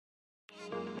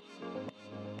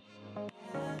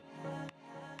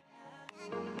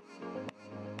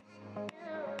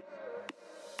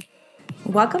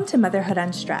Welcome to Motherhood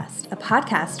Unstressed, a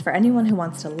podcast for anyone who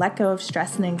wants to let go of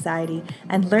stress and anxiety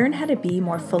and learn how to be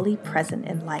more fully present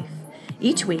in life.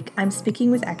 Each week, I'm speaking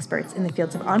with experts in the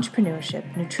fields of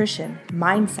entrepreneurship, nutrition,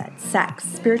 mindset, sex,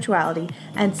 spirituality,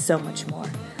 and so much more.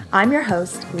 I'm your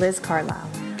host, Liz Carlisle.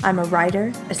 I'm a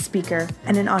writer, a speaker,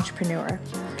 and an entrepreneur.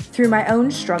 Through my own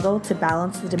struggle to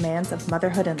balance the demands of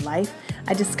motherhood and life,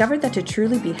 I discovered that to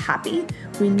truly be happy,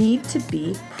 we need to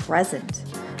be present.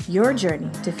 Your journey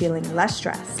to feeling less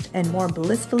stressed and more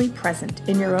blissfully present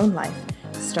in your own life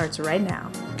starts right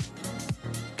now.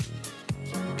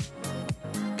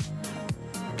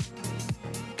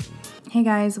 Hey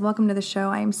guys, welcome to the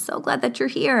show. I am so glad that you're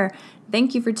here.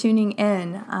 Thank you for tuning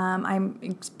in.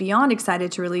 I'm beyond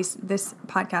excited to release this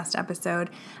podcast episode.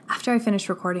 After I finished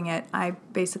recording it, I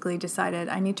basically decided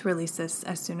I need to release this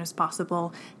as soon as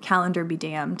possible. Calendar be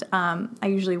damned. I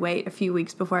usually wait a few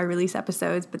weeks before I release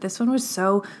episodes, but this one was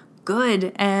so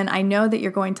good, and I know that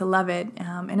you're going to love it.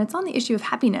 And it's on the issue of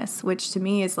happiness, which to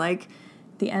me is like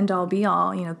the end-all,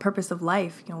 be-all, purpose of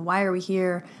life. Why are we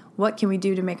here? What can we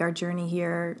do to make our journey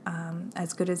here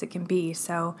as good as it can be?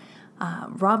 So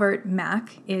Robert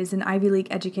Mack is an Ivy League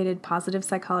educated positive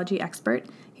psychology expert.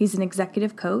 He's an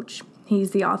executive coach.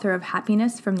 He's the author of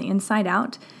Happiness from the Inside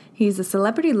Out. He's a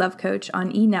celebrity love coach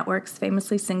on E! Network's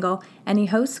Famously Single, and he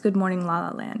hosts Good Morning La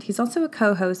La Land. He's also a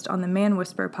co-host on the Man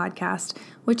Whisperer podcast,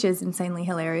 which is insanely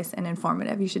hilarious and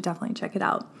informative. You should definitely check it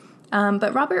out.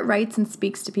 But Robert writes and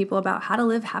speaks to people about how to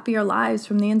live happier lives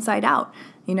from the inside out.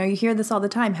 You hear this all the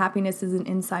time. Happiness is an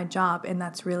inside job, and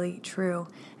that's really true.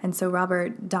 And so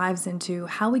Robert dives into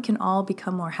how we can all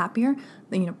become more happier,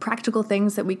 practical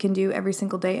things that we can do every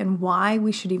single day, and why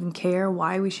we should even care,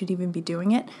 why we should even be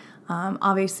doing it.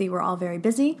 Obviously, we're all very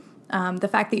busy. The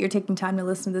fact that you're taking time to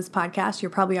listen to this podcast,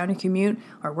 you're probably on a commute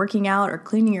or working out or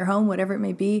cleaning your home, whatever it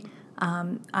may be.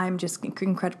 I'm just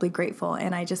incredibly grateful,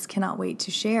 and I just cannot wait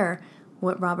to share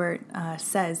what Robert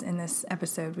says in this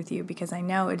episode with you, because I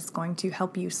know it's going to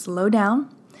help you slow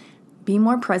down, be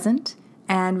more present,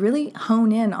 and really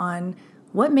hone in on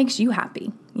what makes you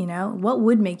happy, what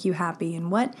would make you happy, and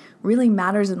what really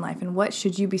matters in life, and what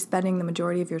should you be spending the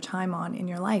majority of your time on in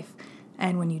your life.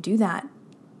 And when you do that,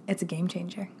 it's a game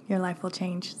changer. Your life will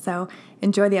change. So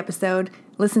enjoy the episode.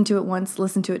 Listen to it once,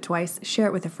 listen to it twice, share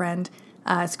it with a friend.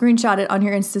 Screenshot it on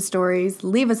your Insta stories.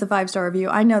 Leave us a 5-star review.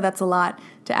 I know that's a lot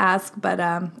to ask, but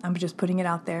I'm just putting it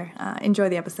out there. Enjoy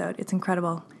the episode. It's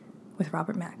incredible with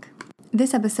Robert Mack.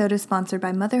 This episode is sponsored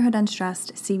by Motherhood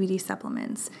Unstressed CBD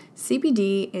supplements.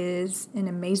 CBD is an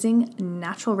amazing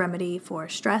natural remedy for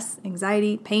stress,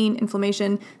 anxiety, pain,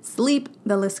 inflammation, sleep,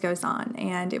 the list goes on.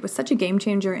 And it was such a game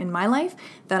changer in my life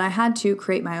that I had to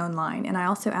create my own line. And I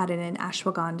also added in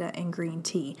ashwagandha and green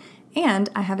tea. And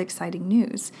I have exciting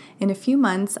news. In a few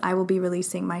months, I will be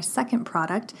releasing my second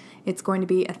product. It's going to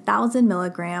be 1,000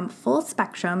 milligram full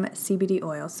spectrum CBD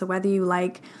oil. So whether you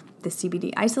like the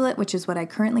CBD isolate, which is what I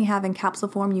currently have in capsule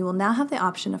form, you will now have the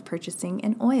option of purchasing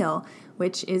an oil,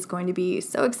 which is going to be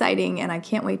so exciting, and I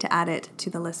can't wait to add it to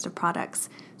the list of products.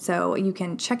 So you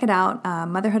can check it out,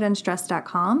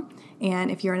 motherhoodunstressed.com,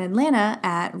 and if you're in Atlanta,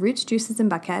 at Roots Juices in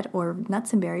Buckhead or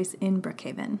Nuts and Berries in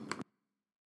Brookhaven.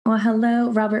 Well,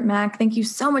 hello, Robert Mack. Thank you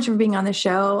so much for being on the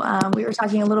show. We were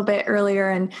talking a little bit earlier,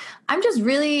 and I'm just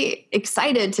really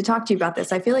excited to talk to you about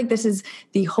this. I feel like this is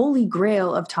the holy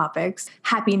grail of topics,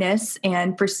 happiness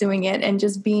and pursuing it and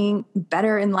just being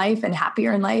better in life and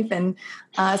happier in life. And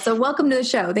so welcome to the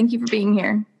show. Thank you for being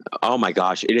here. Oh my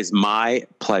gosh, it is my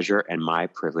pleasure and my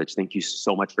privilege. Thank you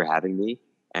so much for having me.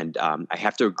 And I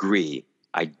have to agree,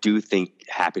 I do think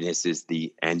happiness is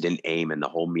the end and aim and the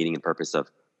whole meaning and purpose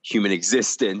of human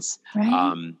existence.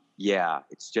 Right?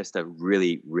 It's just a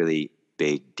really, really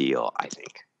big deal, I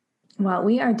think. Well,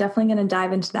 we are definitely going to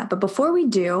dive into that. But before we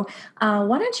do,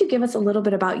 why don't you give us a little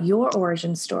bit about your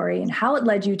origin story and how it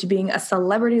led you to being a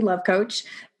celebrity love coach,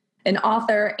 an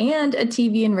author, and a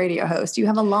TV and radio host? You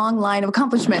have a long line of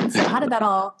accomplishments. So how did that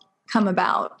all come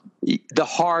about? The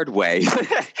hard way.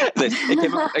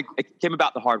 It came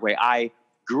about the hard way. I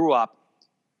grew up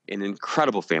in an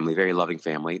incredible family, very loving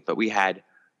family, but we had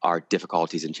our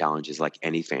difficulties and challenges like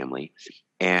any family.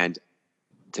 And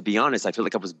to be honest, I feel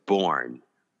like I was born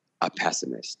a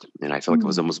pessimist. And I feel like I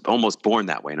was almost born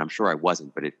that way. And I'm sure I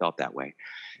wasn't, but it felt that way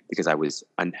because I was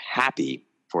unhappy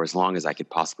for as long as I could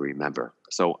possibly remember.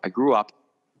 So I grew up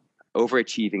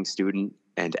overachieving student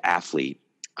and athlete,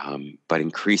 but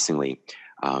increasingly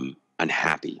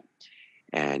unhappy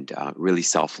and really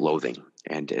self-loathing.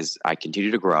 And as I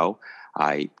continued to grow,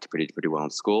 I did pretty well in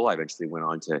school. I eventually went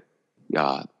on to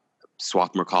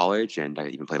Swarthmore College, and I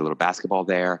even played a little basketball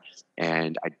there.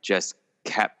 And I just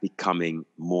kept becoming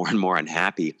more and more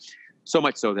unhappy So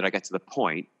much so that I got to the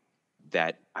point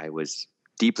that I was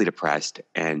deeply depressed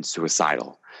and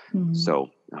suicidal. Mm-hmm.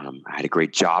 So I had a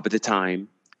great job at the time.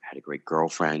 I had a great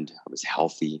girlfriend. I was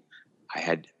healthy. I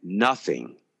had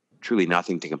nothing, truly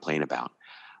nothing to complain about,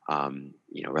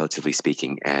 relatively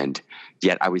speaking. And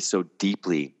yet I was so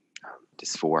deeply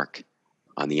dysphoric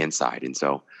on the inside. And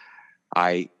so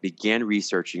I began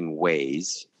researching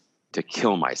ways to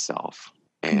kill myself.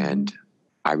 And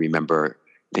I remember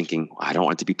thinking, I don't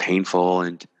want it to be painful,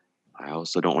 and I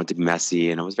also don't want it to be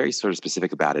messy. And I was very sort of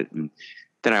specific about it. And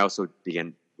then I also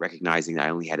began recognizing that I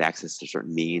only had access to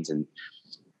certain means. And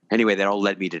anyway, that all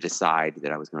led me to decide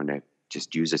that I was going to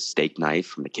just use a steak knife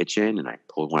from the kitchen, and I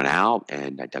pulled one out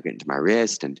and I dug it into my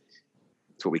wrist, and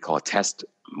it's what we call a test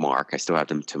mark. I still have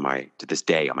them to this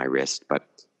day on my wrist, but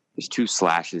there's 2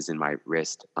 slashes in my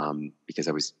wrist because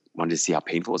I wanted to see how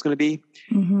painful it was going to be.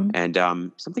 Mm-hmm.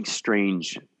 And something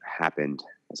strange happened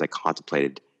as I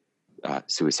contemplated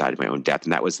suicide, my own death.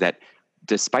 And that was that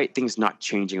despite things not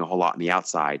changing a whole lot on the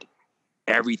outside,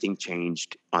 everything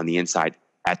changed on the inside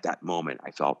at that moment.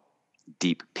 I felt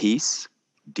deep peace,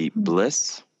 deep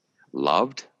bliss,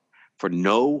 loved for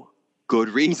no good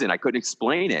reason. I couldn't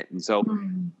explain it. And so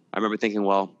I remember thinking,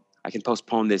 well, I can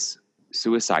postpone this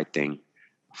suicide thing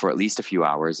for at least a few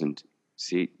hours and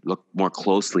look more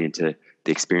closely into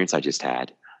the experience I just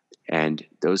had. And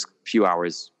those few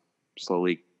hours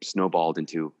slowly snowballed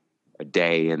into a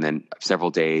day, and then several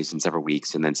days, and several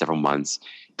weeks, and then several months.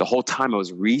 The whole time I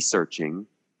was researching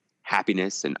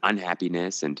happiness and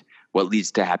unhappiness and what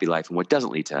leads to a happy life and what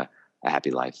doesn't lead to a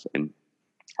happy life. And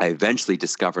I eventually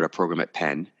discovered a program at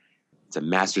Penn. It's a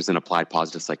master's in applied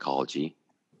positive psychology.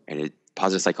 And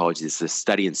positive psychology is the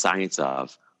study and science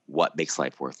of what makes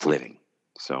life worth living.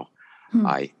 So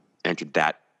I entered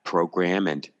that program,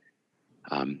 and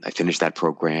I finished that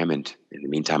program. And in the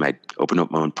meantime, I opened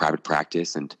up my own private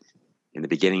practice. And in the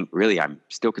beginning, really, I'm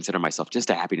still considering myself just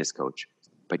a happiness coach.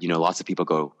 But, lots of people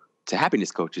go to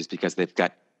happiness coaches because they've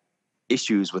got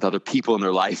issues with other people in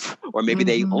their life, or maybe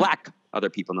they lack other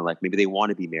people in their life. Maybe they want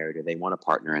to be married, or they want a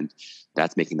partner, and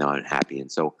that's making them unhappy. And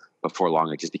so before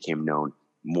long, I just became known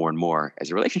more and more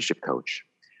as a relationship coach.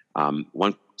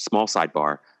 One small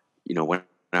sidebar, when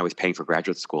I was paying for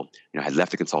graduate school, I had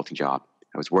left a consulting job.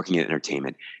 I was working in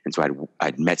entertainment. And so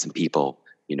I'd met some people,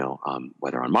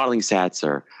 whether on modeling sets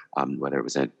or whether it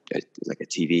was like a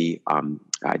TV.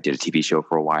 I did a TV show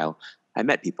for a while. I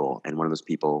met people, and one of those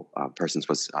persons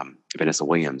was Vanessa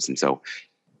Williams. And so,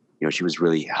 she was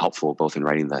really helpful both in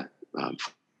writing the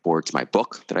forward to my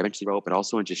book that I eventually wrote, but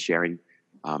also in just sharing,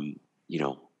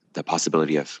 the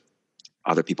possibility of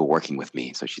other people working with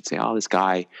me. So she'd say, oh, this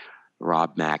guy,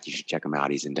 Rob Mack, you should check him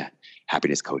out. He's into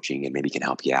happiness coaching and maybe he can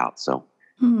help you out. So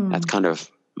that's kind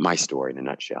of my story in a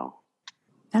nutshell.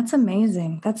 That's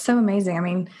amazing. That's so amazing. I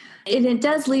mean, it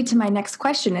does lead to my next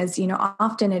question is,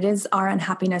 often it is our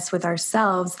unhappiness with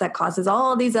ourselves that causes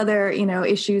all these other,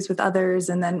 issues with others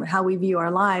and then how we view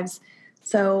our lives.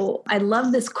 So I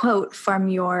love this quote from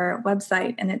your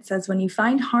website, and it says, when you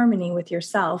find harmony with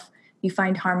yourself, you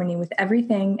find harmony with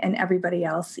everything and everybody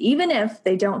else, even if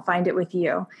they don't find it with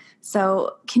you.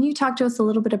 So can you talk to us a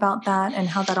little bit about that and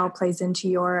how that all plays into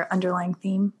your underlying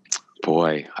theme?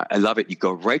 Boy, I love it. You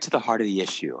go right to the heart of the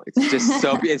issue. It's just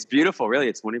it's beautiful. Really,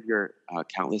 it's one of your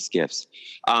countless gifts.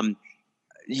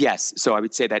 Yes. So I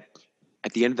would say that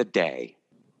at the end of the day,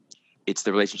 it's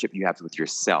the relationship you have with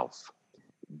yourself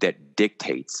that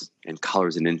dictates and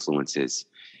colors and influences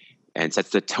and sets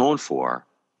the tone for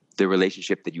the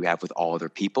relationship that you have with all other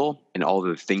people and all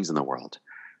other things in the world.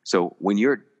 So when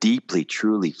you're deeply,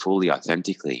 truly, fully,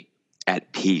 authentically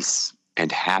at peace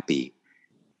and happy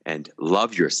and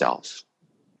love yourself,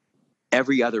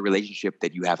 every other relationship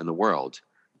that you have in the world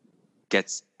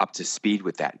gets up to speed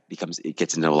with that, it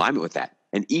gets into alignment with that.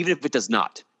 And even if it does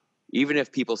not, even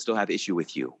if people still have issue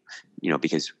with you,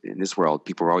 because in this world,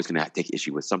 people are always going to take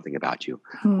issue with something about you.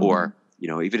 Or,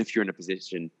 even if you're in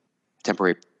a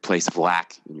temporary place of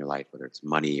lack in your life, whether it's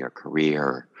money or career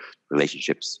or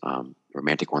relationships,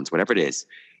 romantic ones, whatever it is,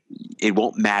 it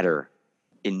won't matter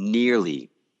in nearly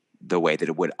the way that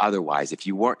it would otherwise if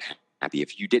you weren't happy,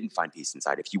 if you didn't find peace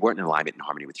inside, if you weren't in alignment and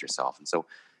harmony with yourself. And so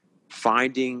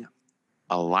finding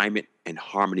alignment and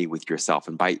harmony with yourself,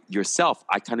 and by yourself,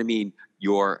 I kind of mean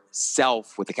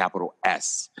yourself with a capital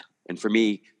S. And for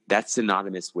me, that's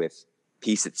synonymous with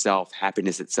peace itself,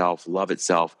 happiness itself, love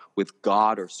itself, with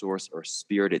God or source or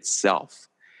spirit itself.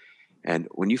 And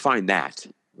when you find that,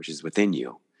 which is within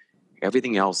you,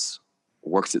 everything else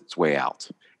works its way out.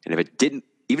 And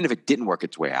even if it didn't work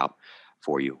its way out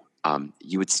for you,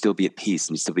 you would still be at peace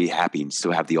and you'd still be happy and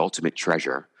still have the ultimate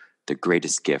treasure, the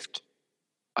greatest gift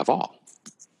of all.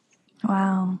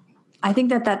 Wow. I think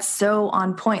that that's so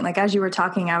on point. Like, as you were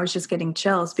talking, I was just getting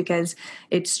chills because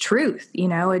it's truth.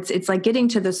 It's like getting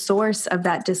to the source of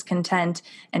that discontent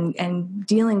and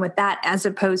dealing with that as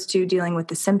opposed to dealing with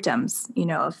the symptoms,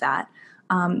 of that.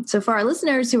 So for our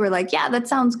listeners who are like, yeah, that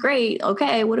sounds great.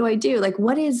 Okay, what do I do? Like,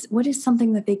 what is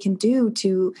something that they can do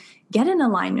to get in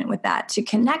alignment with that, to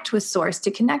connect with source,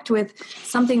 to connect with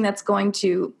something that's going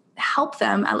to help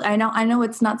them? I know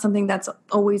it's not something that's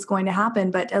always going to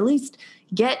happen, but at least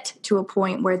get to a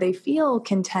point where they feel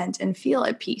content and feel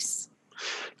at peace.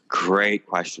 Great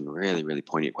question. Really, really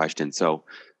poignant question. So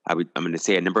I'm going to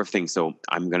say a number of things. So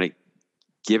I'm going to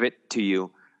give it to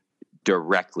you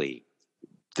directly,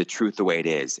 the truth the way it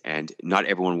is. And not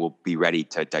everyone will be ready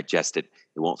to digest it.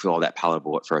 It won't feel all that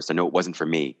palatable at first. I know it wasn't for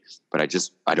me, but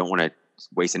I don't want to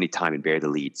waste any time and bury the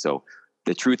lead. So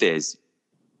the truth is,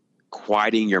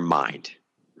 quieting your mind,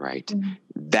 right? Mm-hmm.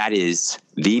 That is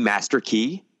the master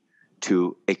key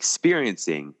to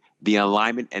experiencing the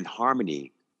alignment and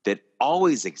harmony that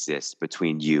always exists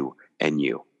between you and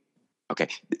you. Okay.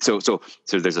 So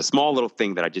there's a small little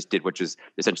thing that I just did, which is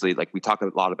essentially, like, we talk a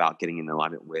lot about getting in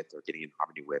alignment with or getting in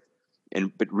harmony with.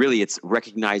 But really it's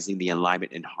recognizing the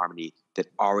alignment and harmony that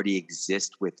already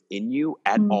exists within you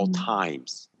at all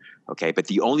times. Okay. But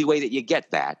the only way that you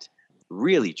get that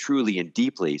really, truly, and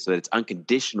deeply, so that it's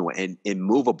unconditional and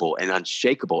immovable and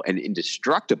unshakable and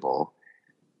indestructible,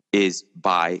 is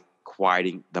by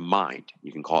quieting the mind.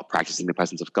 You can call it practicing the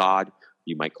presence of God.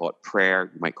 You might call it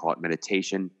prayer. You might call it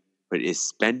meditation. But it is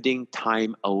spending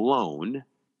time alone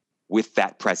with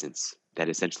that presence that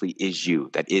essentially is you,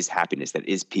 that is happiness, that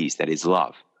is peace, that is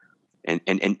love. And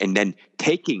then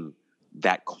taking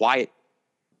that quiet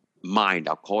mind,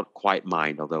 I'll call it quiet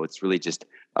mind, although it's really just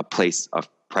a place of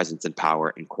presence and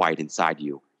power and quiet inside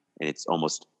you. And it's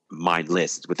almost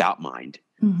mindless, it's without mind.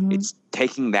 Mm-hmm. It's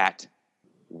taking that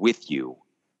with you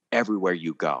everywhere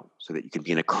you go, so that you can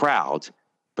be in a crowd,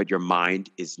 but your mind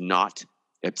is not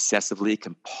obsessively,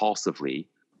 compulsively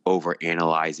over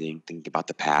analyzing, thinking about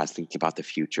the past, thinking about the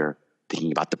future,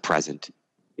 thinking about the present.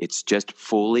 It's just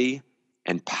fully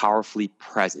and powerfully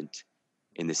present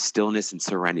in the stillness and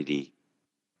serenity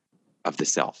of the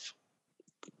self.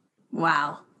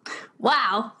 Wow.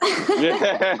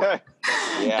 Yeah.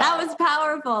 That was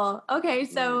powerful. Okay.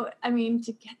 So, I mean,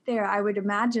 to get there, I would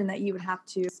imagine that you would have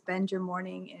to spend your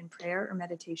morning in prayer or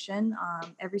meditation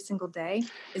every single day.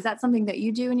 Is that something that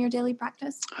you do in your daily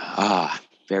practice?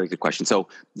 Very good question. So,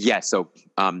 yes. So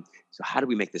how do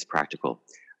we make this practical?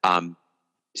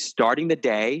 Starting the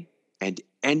day and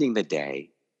ending the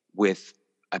day with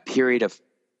a period of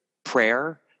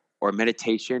prayer or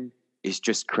meditation is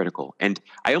just critical. And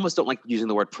I almost don't like using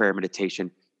the word prayer meditation.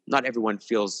 Not everyone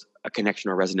feels a connection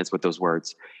or resonance with those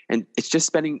words. And it's just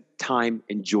spending time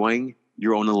enjoying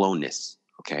your own aloneness,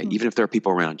 okay? Mm-hmm. Even if there are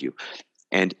people around you.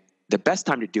 And the best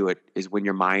time to do it is when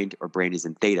your mind or brain is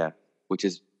in theta, which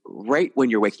is right when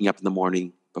you're waking up in the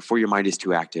morning, before your mind is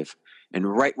too active, and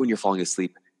right when you're falling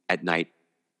asleep at night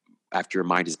after your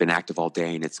mind has been active all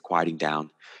day and it's quieting down.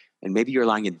 And maybe you're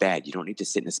lying in bed. You don't need to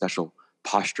sit in a special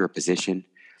posture or position.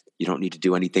 You don't need to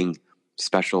do anything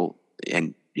special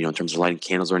and, in terms of lighting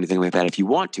candles or anything like that. If you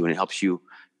want to, and it helps to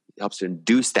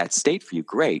induce that state for you,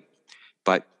 great.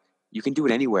 But you can do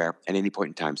it anywhere at any point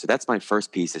in time. So that's my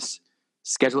first piece, is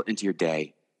schedule it into your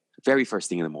day, very first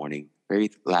thing in the morning,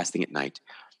 very last thing at night.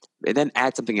 And then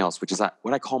add something else, which is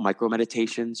what I call micro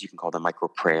meditations. You can call them micro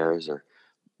prayers, or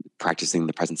practicing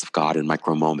the presence of God in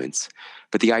micro moments.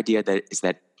 But the idea is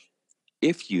that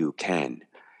if you can,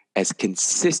 as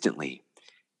consistently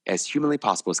as humanly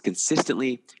possible, as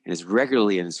consistently and as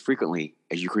regularly and as frequently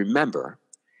as you can remember,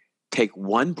 take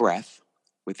one breath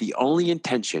with the only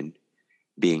intention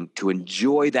being to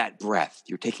enjoy that breath.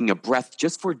 You're taking a breath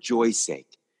just for joy's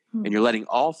sake, and you're letting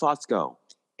all thoughts go.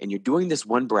 And you're doing this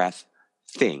one breath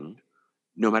thing,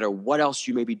 no matter what else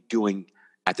you may be doing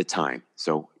at the time.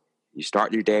 So you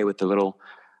start your day with a little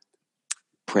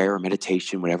prayer or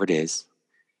meditation, whatever it is,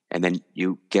 and then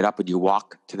you get up and you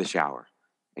walk to the shower.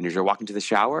 And as you're walking to the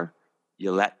shower,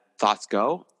 you let thoughts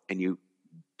go and you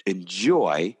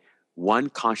enjoy one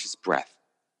conscious breath.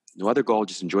 No other goal,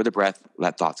 just enjoy the breath,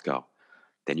 let thoughts go.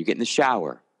 Then you get in the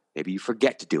shower. Maybe you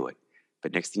forget to do it.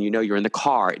 But next thing you know, you're in the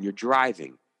car and you're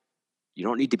driving. You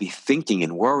don't need to be thinking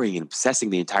and worrying and obsessing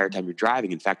the entire time you're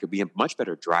driving. In fact, you'll be a much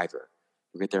better driver.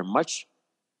 You'll get there much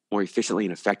more efficiently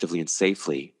and effectively and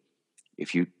safely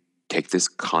if you take this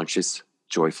conscious,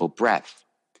 joyful breath.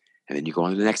 And then you go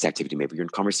on to the next activity. Maybe you're in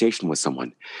conversation with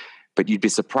someone. But you'd be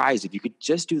surprised if you could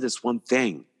just do this one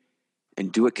thing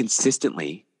and do it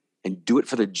consistently and do it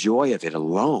for the joy of it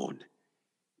alone.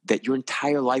 that your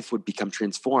entire life would become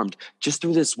transformed just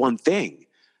through this one thing.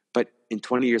 But in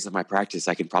 20 years of my practice,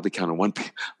 I can probably count on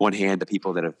one hand the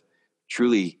people that have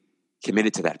truly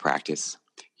committed to that practice,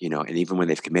 and even when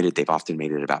they've committed, they've often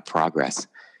made it about progress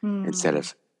instead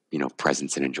of,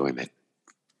 presence and enjoyment.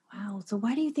 Wow. So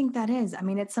why do you think that is? I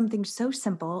mean, it's something so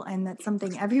simple, and that's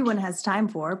something everyone has time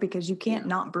for because you can't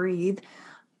not breathe.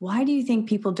 Why do you think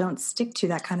people don't stick to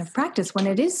that kind of practice when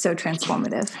it is so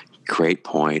transformative? Great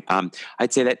point.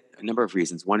 I'd say that a number of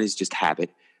reasons. One is just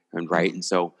habit, right? And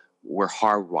so we're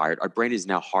hardwired. Our brain is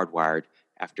now hardwired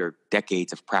after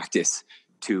decades of practice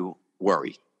to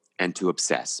worry and to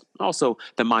obsess. Also,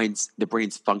 the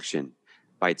brain's function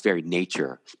by its very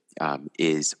nature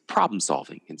is problem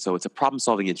solving. And so it's a problem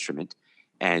solving instrument.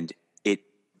 And it,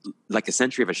 like a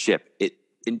sentry of a ship, it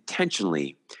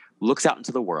intentionally looks out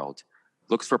into the world,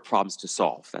 looks for problems to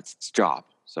solve. That's its job.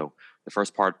 So the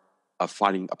first part of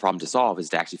finding a problem to solve is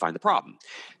to actually find the problem.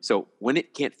 So when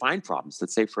it can't find problems,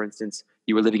 let's say, for instance,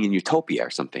 you were living in utopia or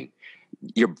something,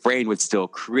 your brain would still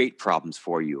create problems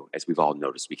for you. As we've all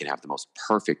noticed, we can have the most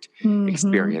perfect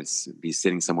experience, be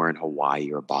sitting somewhere in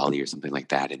Hawaii or Bali or something like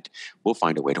that, and we'll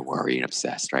find a way to worry and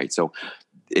obsess, right? So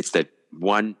it's that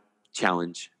one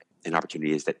challenge and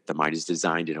opportunity is that the mind is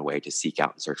designed in a way to seek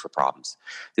out and search for problems.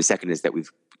 The second is that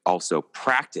we've also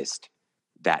practiced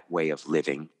that way of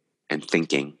living and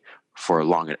thinking for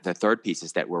long. The third piece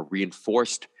is that we're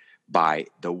reinforced by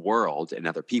the world and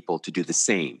other people to do the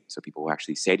same. So people will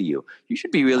actually say to you, you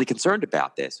should be really concerned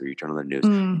about this, or you turn on the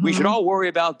news, we should all worry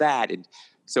about that. And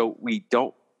so we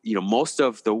don't, most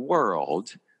of the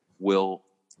world will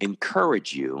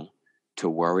encourage you to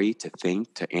worry, to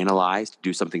think, to analyze, to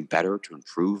do something better, to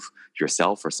improve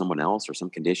yourself or someone else or some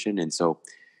condition. And so,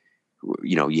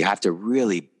 you have to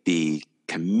really be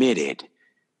committed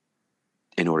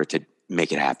in order to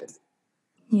make it happen.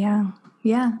 Yeah.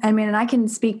 Yeah. I mean, and I can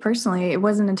speak personally. It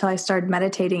wasn't until I started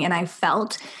meditating and I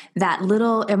felt that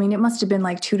it must have been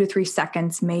like 2 to 3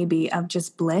 seconds maybe of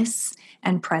just bliss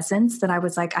and presence that I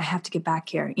was like, I have to get back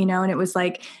here, and it was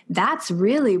like, that's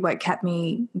really what kept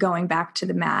me going back to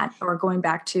the mat or going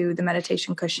back to the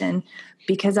meditation cushion,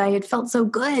 because I had felt so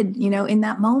good, in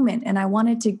that moment. And I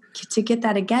wanted to get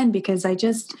that again because I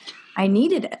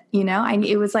needed it,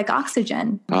 it was like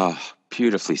oxygen. Oh,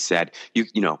 beautifully said.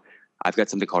 I've got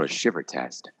something called a shiver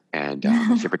test. And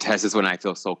the shiver test is when I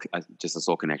feel just a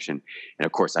soul connection. And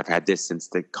of course, I've had this since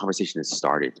the conversation has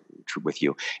started with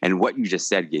you. And what you just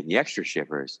said gave me extra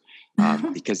shivers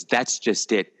because that's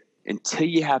just it. Until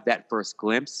you have that first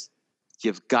glimpse,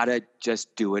 you've got to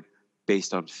just do it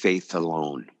based on faith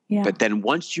alone. Yeah. But then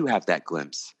once you have that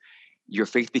glimpse, your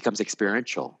faith becomes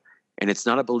experiential. And it's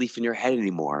not a belief in your head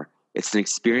anymore. It's an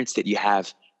experience that you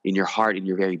have in your heart, in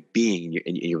your very being,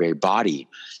 in your very body.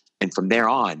 And from there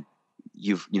on,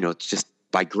 it's just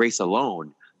by grace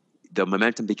alone, the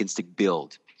momentum begins to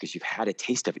build because you've had a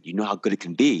taste of it. You know how good it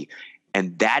can be.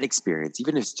 And that experience,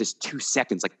 even if it's just 2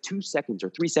 seconds, like 2 seconds or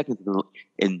 3 seconds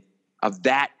of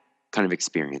that kind of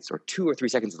experience, or 2 or 3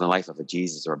 seconds in the life of a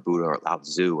Jesus or a Buddha or Lao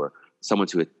Tzu or someone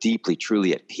who is deeply,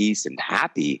 truly at peace and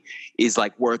happy, is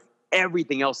like worth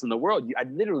everything else in the world.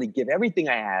 I'd literally give everything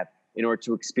I have in order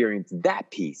to experience that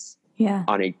peace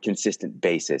on a consistent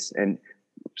basis. And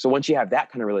so once you have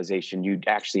that kind of realization, you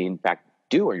actually, in fact,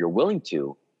 do, or you're willing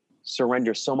to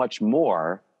surrender so much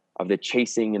more of the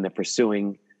chasing and the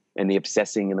pursuing and the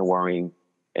obsessing and the worrying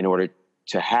in order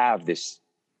to have this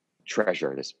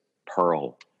treasure, this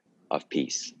pearl of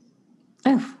peace.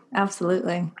 Oh,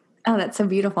 absolutely. Oh, that's so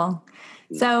beautiful.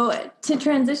 So to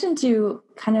transition to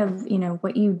kind of,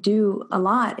 what you do a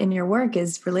lot in your work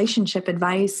is relationship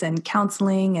advice and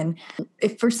counseling. And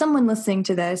if for someone listening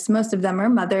to this, most of them are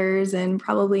mothers and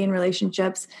probably in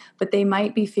relationships, but they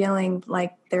might be feeling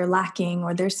like they're lacking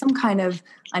or there's some kind of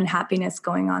unhappiness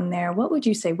going on there. What would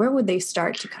you say? Where would they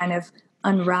start to kind of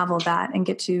unravel that and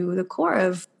get to the core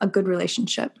of a good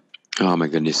relationship? Oh my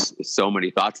goodness. So many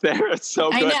thoughts there. It's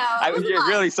so good. I know. It's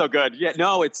really so good. Yeah,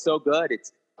 no, it's so good.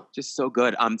 It's just so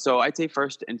good. So I'd say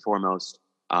first and foremost,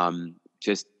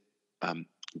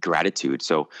 gratitude.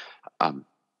 So,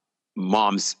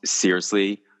 moms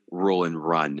seriously rule and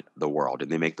run the world,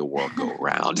 and they make the world go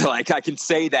round. Like, I can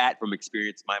say that from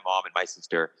experience. My mom and my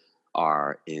sister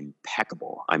are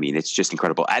impeccable. I mean, it's just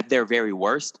incredible. At their very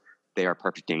worst, they are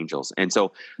perfect angels. And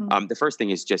so, the first thing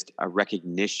is just a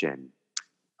recognition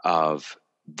of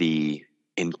the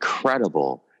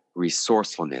incredible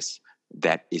resourcefulness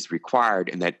that is required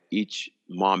and that each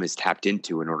mom is tapped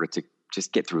into in order to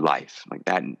just get through life, like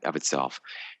that in of itself.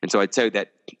 And so I'd say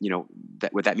that,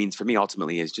 that what that means for me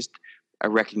ultimately is just a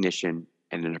recognition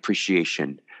and an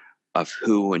appreciation of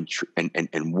who and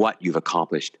what you've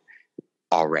accomplished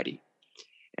already.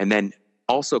 And then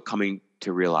also coming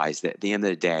to realize that at the end of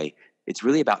the day, it's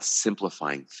really about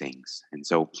simplifying things. And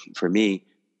so for me,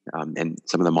 and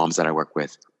some of the moms that I work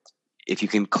with, if you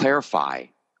can clarify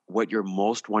what you're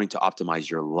most wanting to optimize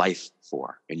your life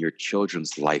for and your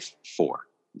children's life for,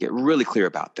 get really clear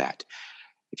about that.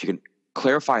 If you can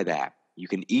clarify that, you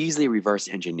can easily reverse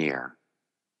engineer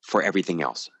for everything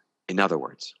else. In other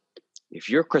words, if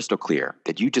you're crystal clear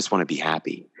that you just want to be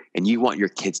happy and you want your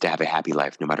kids to have a happy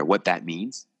life, no matter what that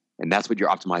means, and that's what you're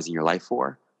optimizing your life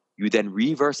for, you then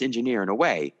reverse engineer in a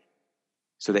way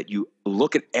so that you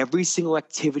look at every single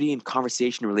activity and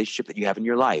conversation and relationship that you have in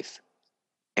your life,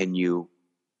 and you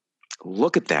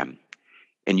look at them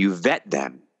and you vet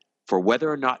them for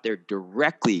whether or not they're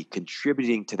directly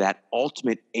contributing to that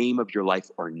ultimate aim of your life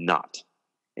or not.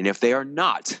 And if they are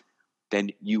not,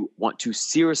 then you want to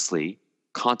seriously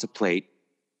contemplate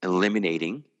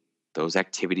eliminating those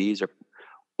activities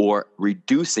or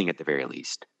reducing at the very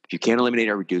least. If you can't eliminate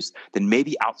or reduce, then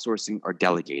maybe outsourcing or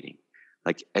delegating.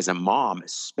 Like as a mom,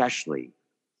 especially,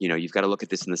 you've got to look at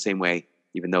this in the same way,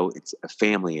 even though it's a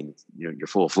family and you're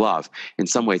full of love. In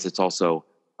some ways, it's also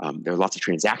there are lots of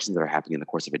transactions that are happening in the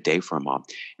course of a day for a mom.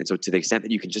 And so to the extent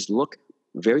that you can just look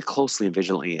very closely and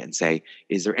vigilantly and say,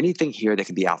 is there anything here that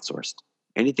can be outsourced?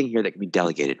 Anything here that can be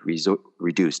delegated,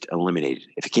 reduced, eliminated?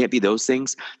 If it can't be those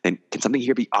things, then can something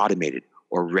here be automated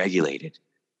or regulated?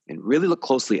 And really look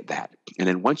closely at that. And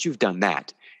then once you've done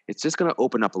that, it's just going to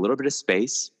open up a little bit of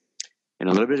space and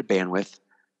a little bit of bandwidth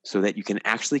so that you can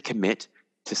actually commit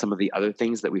to some of the other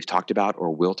things that we've talked about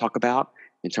or will talk about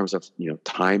in terms of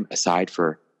time aside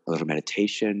for a little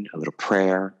meditation, a little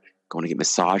prayer, going to get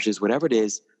massages, whatever it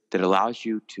is that allows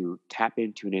you to tap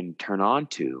into and turn on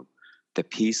to the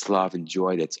peace, love, and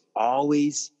joy that's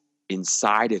always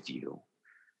inside of you.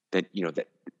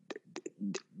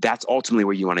 That's ultimately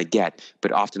where you want to get.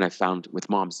 But often I've found with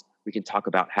moms, we can talk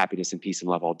about happiness and peace and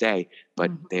love all day, but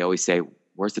they always say,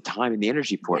 where's the time and the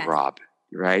energy for it, Rob?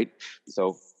 Right?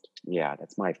 So yeah,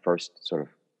 that's my first sort of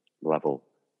level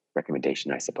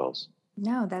recommendation, I suppose.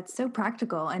 No, that's so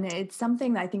practical. And it's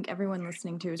something that I think everyone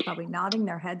listening to is probably nodding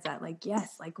their heads at, like,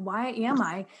 yes, like, why am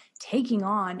I taking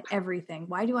on everything?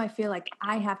 Why do I feel like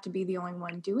I have to be the only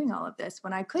one doing all of this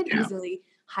when I could easily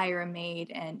hire a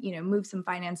maid and, move some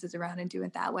finances around and do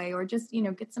it that way, or just,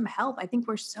 get some help? I think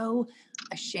we're so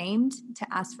ashamed to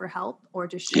ask for help or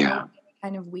to show any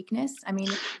kind of weakness. I mean,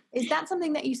 is that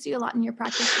something that you see a lot in your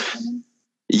practice with women?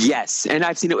 Yes, and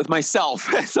I've seen it with myself.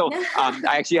 So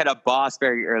I actually had a boss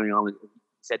very early on who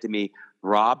said to me,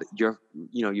 Rob,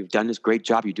 you've done this great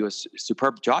job. You do a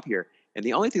superb job here. And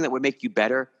the only thing that would make you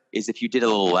better is if you did a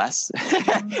little less.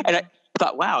 And I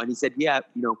thought, wow. And he said, yeah,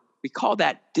 we call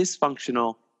that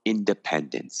dysfunctional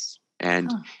independence.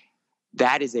 And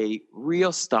that is a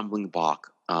real stumbling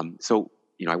block. So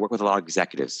I work with a lot of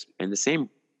executives, and the same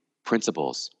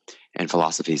principles and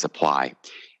philosophies apply.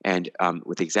 And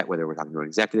with whether we're talking to an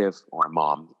executive or a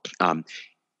mom,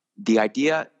 the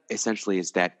idea essentially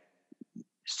is that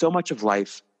so much of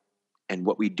life and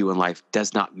what we do in life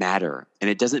does not matter,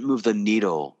 and it doesn't move the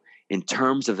needle in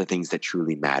terms of the things that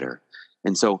truly matter.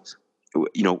 And so,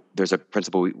 there's a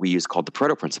principle we use called the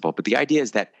Pareto principle, but the idea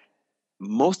is that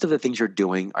most of the things you're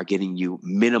doing are getting you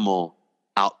minimal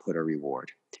output or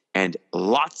reward, and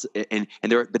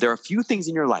there are a few things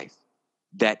in your life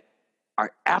that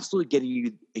are absolutely getting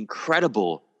you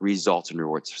incredible results and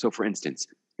rewards. So for instance,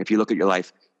 if you look at your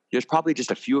life, there's probably just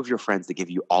a few of your friends that give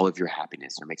you all of your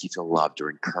happiness or make you feel loved or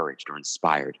encouraged or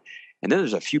inspired. And then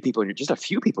there's a few people in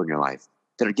your life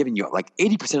that are giving you like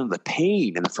 80% of the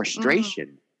pain and the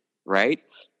frustration, right?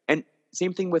 And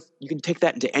same thing you can take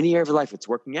that into any area of your life. It's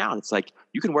working out. It's like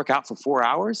you can work out for 4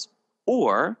 hours,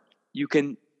 or you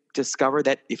can discover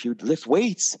that if you lift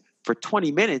weights for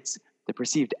 20 minutes, the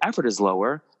perceived effort is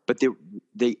lower, but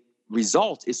the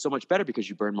result is so much better because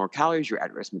you burn more calories, your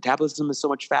at-rest metabolism is so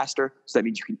much faster. So that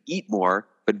means you can eat more,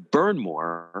 but burn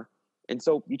more. And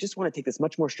so you just want to take this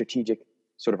much more strategic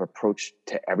sort of approach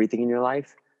to everything in your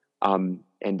life. And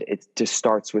it just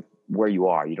starts with where you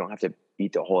are. You don't have to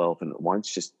eat the whole elephant at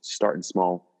once. Just start in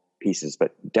small pieces,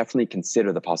 but definitely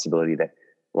consider the possibility that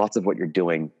lots of what you're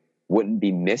doing wouldn't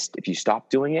be missed if you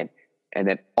stopped doing it. And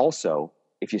then also,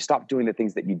 if you stop doing the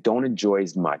things that you don't enjoy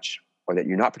as much or that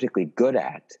you're not particularly good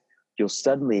at, you'll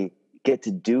suddenly get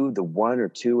to do the 1 or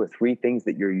 2 or 3 things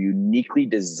that you're uniquely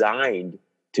designed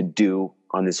to do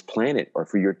on this planet or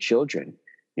for your children.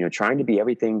 Trying to be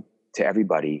everything to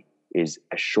everybody is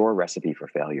a sure recipe for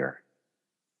failure.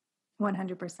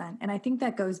 100%. And I think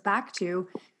that goes back to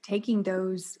taking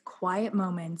those quiet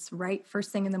moments right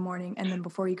first thing in the morning and then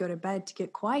before you go to bed to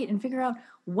get quiet and figure out,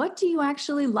 what do you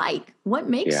actually like? What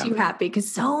makes you happy?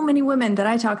 Because so many women that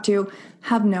I talk to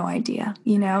have no idea.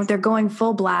 You know, they're going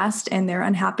full blast and they're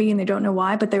unhappy and they don't know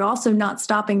why, but they're also not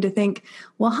stopping to think,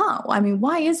 well,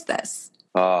 why is this?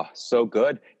 Oh, so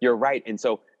good. You're right. And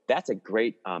so that's a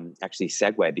great actually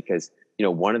segue, because,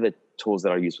 one of the tools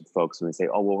that I use with folks when they say,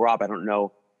 oh, well, Rob, I don't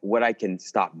know what I can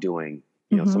stop doing.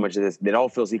 So much of this, it all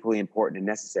feels equally important and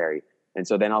necessary. And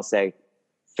so then I'll say,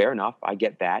 fair enough, I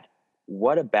get that.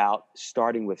 What about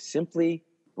starting with simply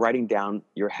writing down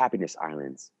your happiness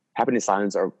islands? Happiness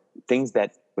islands are things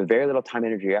that with very little time,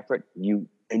 energy, effort, you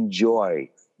enjoy,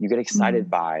 you get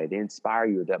excited by, they inspire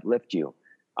you, they uplift you.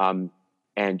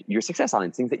 And your success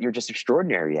islands, things that you're just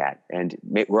extraordinary at. And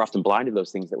we're often blind to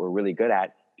those things that we're really good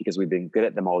at because we've been good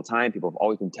at them all the time. People have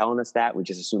always been telling us that. We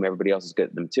just assume everybody else is good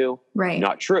at them too. Right.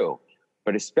 Not true.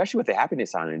 But especially with the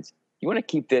happiness islands, you want to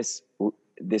keep this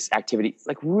activity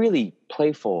like really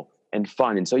playful and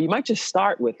fun. And so you might just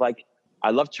start with like, I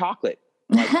love chocolate.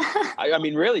 Like, I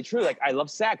mean, really true. Like, I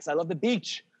love sex. I love the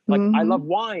beach. Like, I love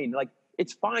wine. Like,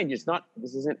 it's fine. This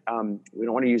isn't, we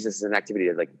don't want to use this as an activity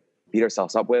to like beat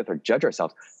ourselves up with or judge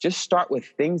ourselves. Just start with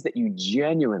things that you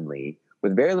genuinely,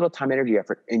 with very little time, energy,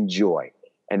 effort, enjoy.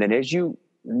 And then as you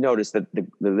notice that the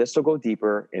list will go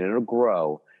deeper and it'll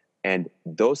grow. And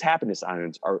those happiness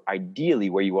islands are ideally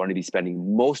where you want to be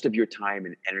spending most of your time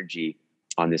and energy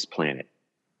on this planet.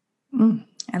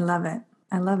 I love it.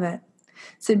 I love it.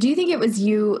 So do you think it was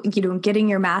you getting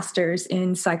your master's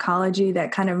in psychology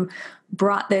that kind of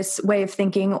brought this way of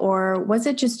thinking, or was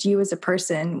it just you as a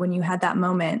person when you had that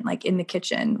moment, like in the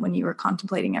kitchen, when you were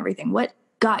contemplating everything? What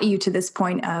got you to this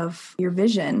point of your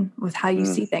vision with how you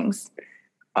see things?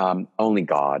 Only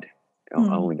God,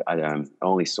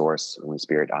 only source, only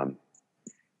spirit.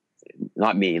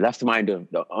 Not me. Left to my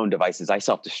own devices, I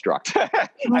self-destruct.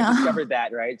 I discovered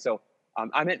that, right? So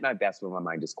I'm at my best when my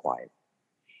mind is quiet.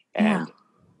 And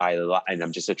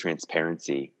I'm just a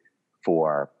transparency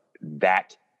for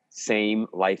that same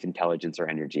life intelligence or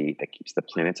energy that keeps the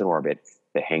planets in orbit,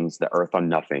 that hangs the earth on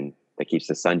nothing, that keeps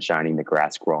the sun shining, the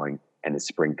grass growing, and the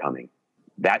spring coming.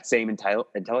 That same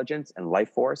intelligence and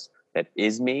life force that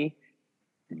is me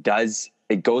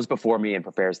it goes before me and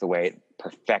prepares the way. It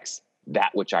perfects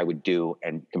that which I would do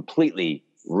and completely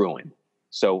ruin.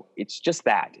 So it's just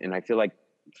that. And I feel like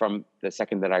from the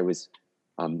second that I was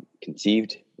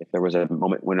conceived, if there was a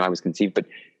moment when I was conceived, but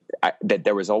that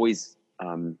there was always,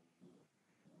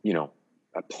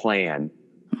 a plan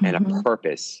and a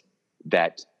purpose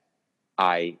that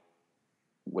I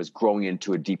was growing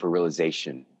into a deeper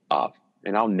realization of.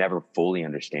 And I'll never fully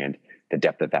understand the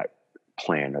depth of that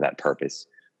plan or that purpose.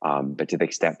 But to the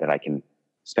extent that I can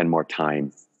spend more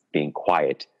time being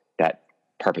quiet, that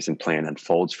purpose and plan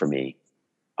unfolds for me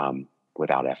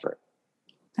without effort.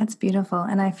 That's beautiful.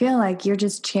 And I feel like you're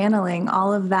just channeling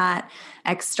all of that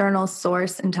external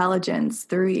source intelligence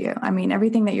through you. I mean,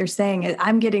 everything that you're saying,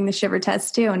 I'm getting the shiver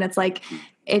test too. And it's like,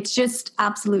 it's just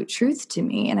absolute truth to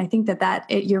me. And I think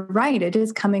you're right. It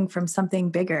is coming from something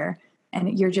bigger.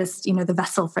 And you're just, the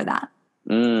vessel for that.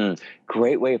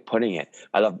 Great way of putting it.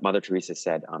 I love Mother Teresa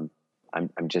said, I'm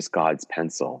just God's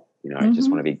pencil. I just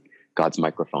want to be God's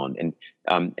microphone.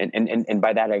 And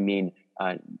by that, I mean,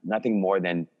 nothing more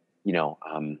than,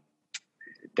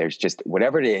 there's just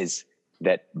whatever it is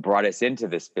that brought us into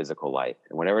this physical life,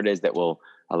 and whatever it is that will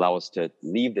allow us to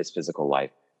leave this physical life,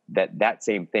 that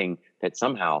same thing that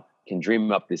somehow can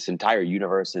dream up this entire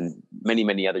universe and many,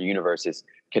 many other universes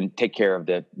can take care of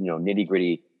the, nitty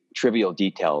gritty trivial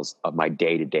details of my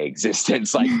day-to-day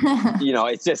existence. Like,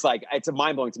 it's just like, it's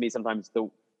mind blowing to me sometimes the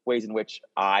ways in which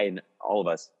I and all of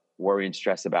us worry and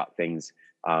stress about things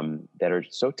that are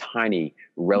so tiny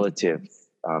relative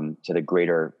to the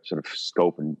greater sort of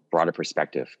scope and broader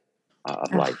perspective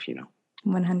of life,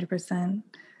 100%.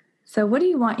 So what do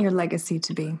you want your legacy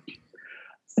to be?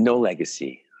 No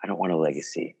legacy. I don't want a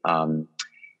legacy. And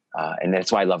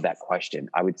that's why I love that question.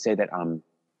 I would say that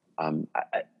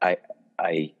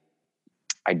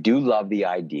I do love the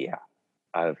idea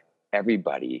of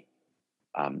everybody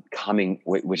coming,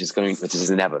 which is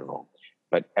inevitable,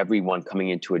 but everyone coming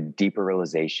into a deeper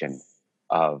realization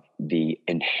of the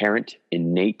inherent,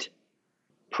 innate,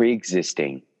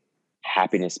 pre-existing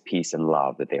happiness, peace, and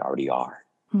love that they already are.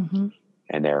 And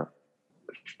they're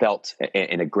felt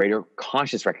in a greater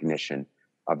conscious recognition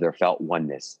of their felt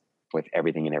oneness with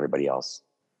everything and everybody else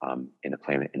in the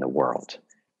planet, in the world.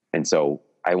 And so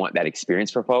I want that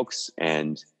experience for folks,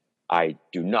 and I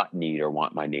do not need or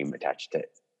want my name attached to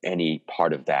any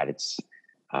part of that. It's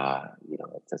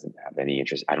It doesn't have any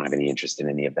interest. I don't have any interest in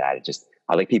any of that.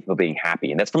 I like people being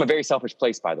happy. And that's from a very selfish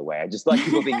place, by the way. I just like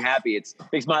people being happy. It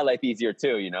makes my life easier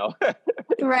too,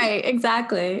 Right,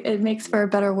 exactly. It makes for a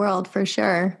better world for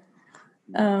sure.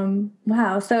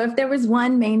 Wow. So if there was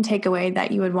one main takeaway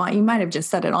that you would want, you might have just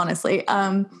said it honestly,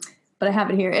 but I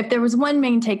have it here. If there was one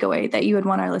main takeaway that you would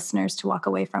want our listeners to walk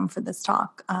away from for this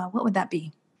talk, what would that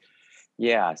be?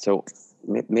 Yeah. So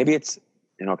maybe it's,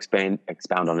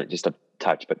 expound on it just a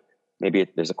touch, but maybe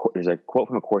there's a quote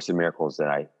from A Course in Miracles that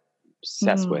I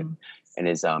obsess with, and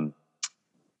is,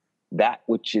 that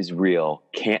which is real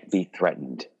can't be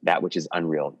threatened. That which is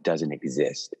unreal doesn't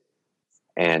exist.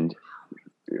 And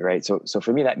right. So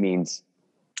for me, that means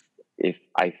if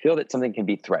I feel that something can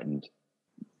be threatened,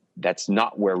 that's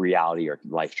not where reality or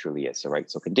life truly is. So, right.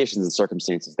 So conditions and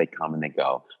circumstances, they come and they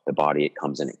go. The body, it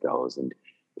comes and it goes. And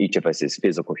each of us is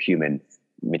physical, human,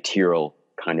 material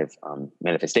kind of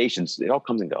manifestations. It all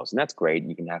comes and goes. And that's great.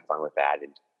 You can have fun with that.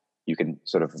 And you can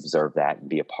sort of observe that and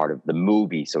be a part of the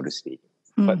movie, so to speak.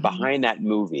 Mm-hmm. But behind that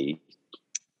movie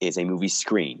is a movie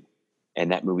screen.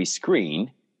 And that movie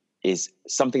screen is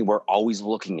something we're always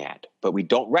looking at, but we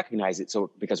don't recognize it.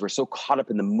 So because we're so caught up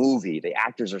in the movie, the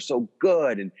actors are so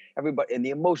good and everybody, and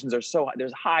the emotions are so,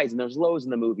 there's highs and there's lows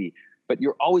in the movie, but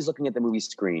you're always looking at the movie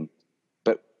screen.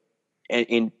 But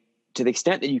and to the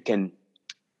extent that you can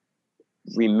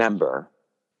remember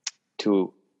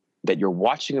that you're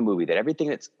watching a movie, that everything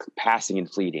that's passing and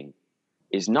fleeting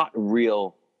is not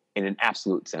real in an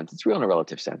absolute sense. It's real in a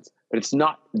relative sense, but it's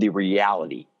not the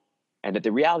reality. And that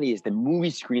the reality is the movie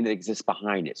screen that exists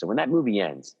behind it. So when that movie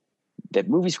ends, that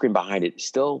movie screen behind it is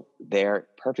still there,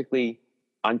 perfectly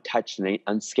untouched and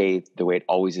unscathed the way it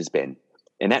always has been.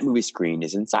 And that movie screen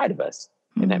is inside of us.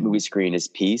 Mm-hmm. And that movie screen is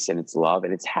peace and it's love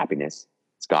and it's happiness.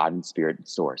 It's God and spirit and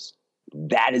source.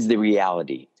 That is the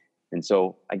reality. And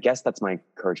so I guess that's my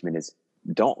encouragement is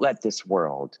don't let this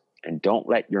world and don't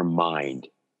let your mind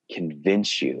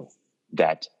convince you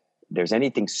that there's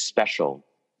anything special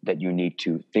that you need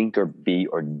to think or be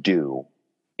or do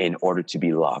in order to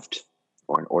be loved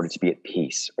or in order to be at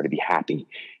peace or to be happy.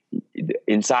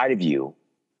 Inside of you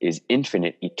is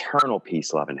infinite, eternal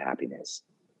peace, love, and happiness.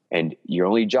 And your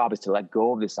only job is to let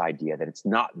go of this idea that it's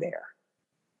not there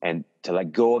and to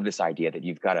let go of this idea that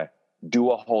you've got to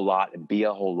do a whole lot and be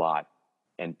a whole lot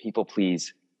and people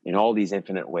please in all these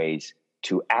infinite ways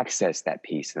to access that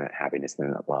peace and that happiness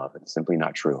and that love. It's simply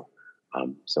not true.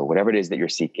 So whatever it is that you're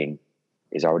seeking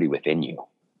is already within you.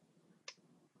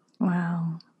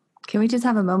 Wow. Can we just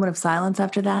have a moment of silence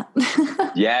after that?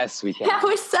 Yes, we can. That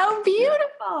was so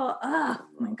beautiful. Oh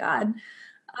my God.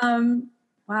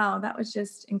 Wow. That was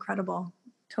just incredible.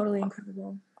 Totally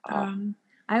incredible.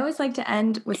 I always like to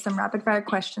end with some rapid fire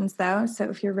questions though. So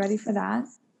if you're ready for that.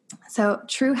 So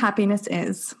true happiness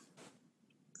is?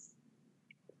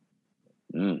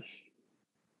 To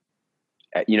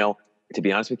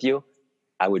be honest with you,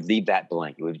 I would leave that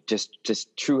blank. It would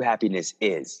just true happiness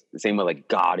is the same way like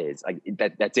God is. Like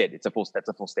that's it. That's a full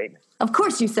statement. Of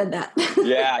course you said that.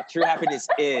 Yeah, true happiness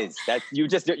is. That you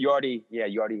already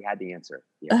had the answer.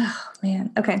 Yeah. Oh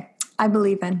man. Okay. I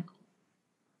believe in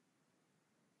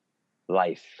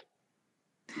life.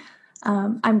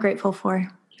 I'm grateful for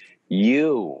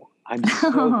you. I'm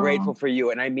so grateful for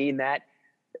you. And I mean that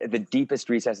at the deepest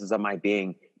recesses of my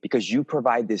being, because you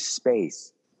provide this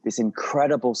space, this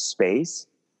incredible space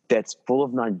that's full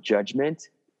of non-judgment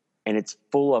and it's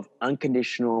full of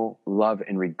unconditional love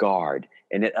and regard.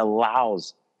 And it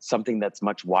allows something that's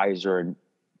much wiser and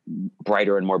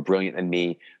brighter and more brilliant than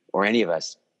me or any of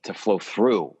us to flow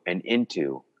through and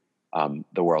into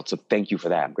the world. So thank you for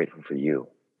that. I'm grateful for you.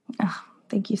 Oh,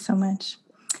 thank you so much.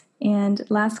 And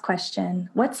last question,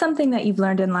 what's something that you've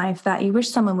learned in life that you wish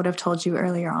someone would have told you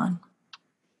earlier on?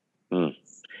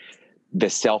 The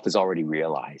self is already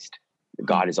realized.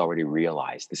 God is already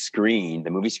realized. The screen, the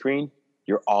movie screen,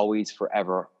 you're always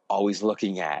forever, always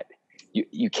looking at.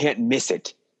 You can't miss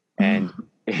it. And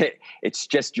it's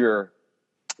just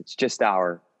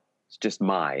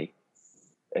my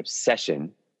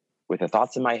obsession with the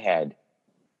thoughts in my head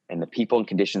and the people and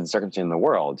conditions and circumstances in the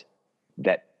world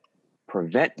that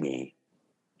prevent me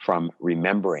from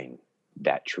remembering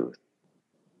that truth.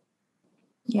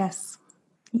 Yes.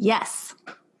 Yes.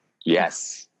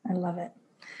 Yes. I love it.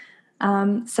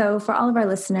 So for all of our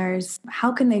listeners,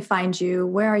 how can they find you?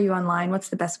 Where are you online? What's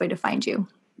the best way to find you?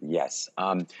 Yes.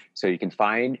 So you can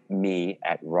find me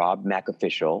at Rob Mack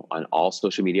Official on all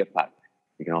social media platforms.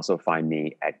 You can also find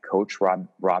me at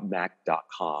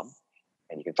coachrobmack.com.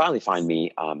 And you can finally find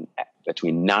me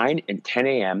between 9 and 10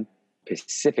 a.m.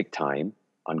 Pacific time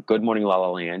on Good Morning La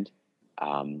La Land.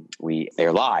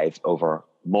 They're live over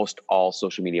most all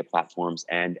social media platforms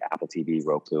and Apple TV,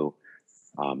 Roku,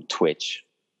 Twitch,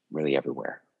 really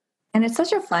everywhere. And it's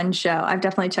such a fun show. I've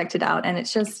definitely checked it out, and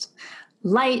it's just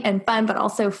light and fun, but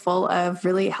also full of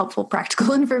really helpful,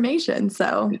 practical information.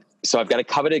 So I've got a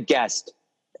coveted guest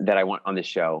that I want on the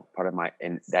show,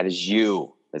 and that is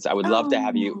you. I would love to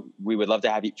have you. We would love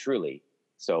to have you, truly.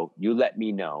 So you let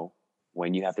me know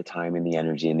when you have the time and the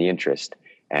energy and the interest,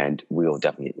 and we will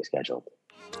definitely get you scheduled.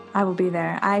 I will be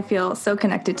there. I feel so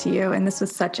connected to you, and this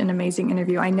was such an amazing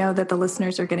interview. I know that the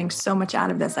listeners are getting so much out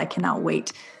of this. I cannot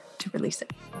wait to release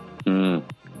it.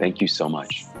 Thank you so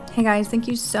much. Hey guys, thank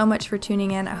you so much for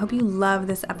tuning in. I hope you love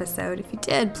this episode. If you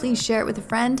did, please share it with a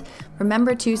friend.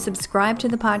 Remember to subscribe to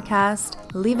the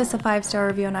podcast, leave us a 5-star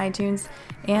review on iTunes,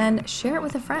 and share it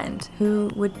with a friend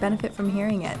who would benefit from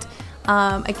hearing it.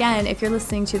 Again, if you're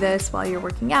listening to this while you're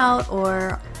working out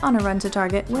or on a run to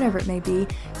Target, whatever it may be,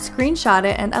 screenshot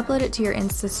it and upload it to your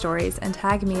Insta stories and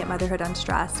tag me at Motherhood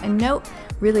Unstressed. And note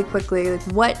really quickly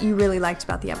what you really liked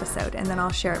about the episode, and then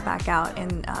I'll share it back out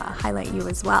and highlight you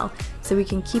as well, so we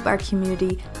can keep our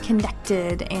community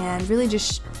connected and really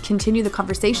just continue the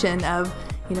conversation of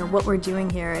what we're doing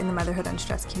here in the Motherhood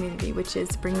Unstressed community, which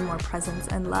is bringing more presence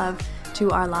and love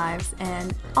to our lives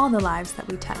and all the lives that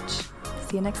we touch.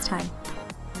 See you next time.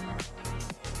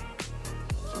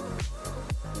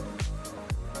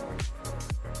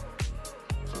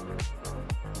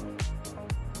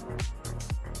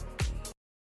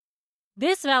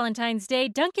 This Valentine's Day,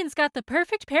 Dunkin's got the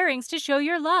perfect pairings to show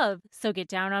your love. So get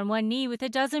down on one knee with a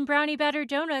dozen brownie batter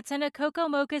donuts and a cocoa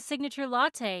mocha signature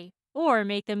latte. Or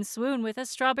make them swoon with a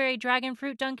strawberry dragon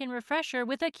fruit Dunkin' refresher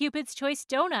with a Cupid's Choice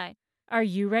donut. Are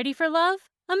you ready for love?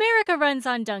 America runs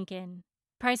on Dunkin'.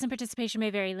 Price and participation may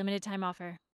vary. Limited time offer.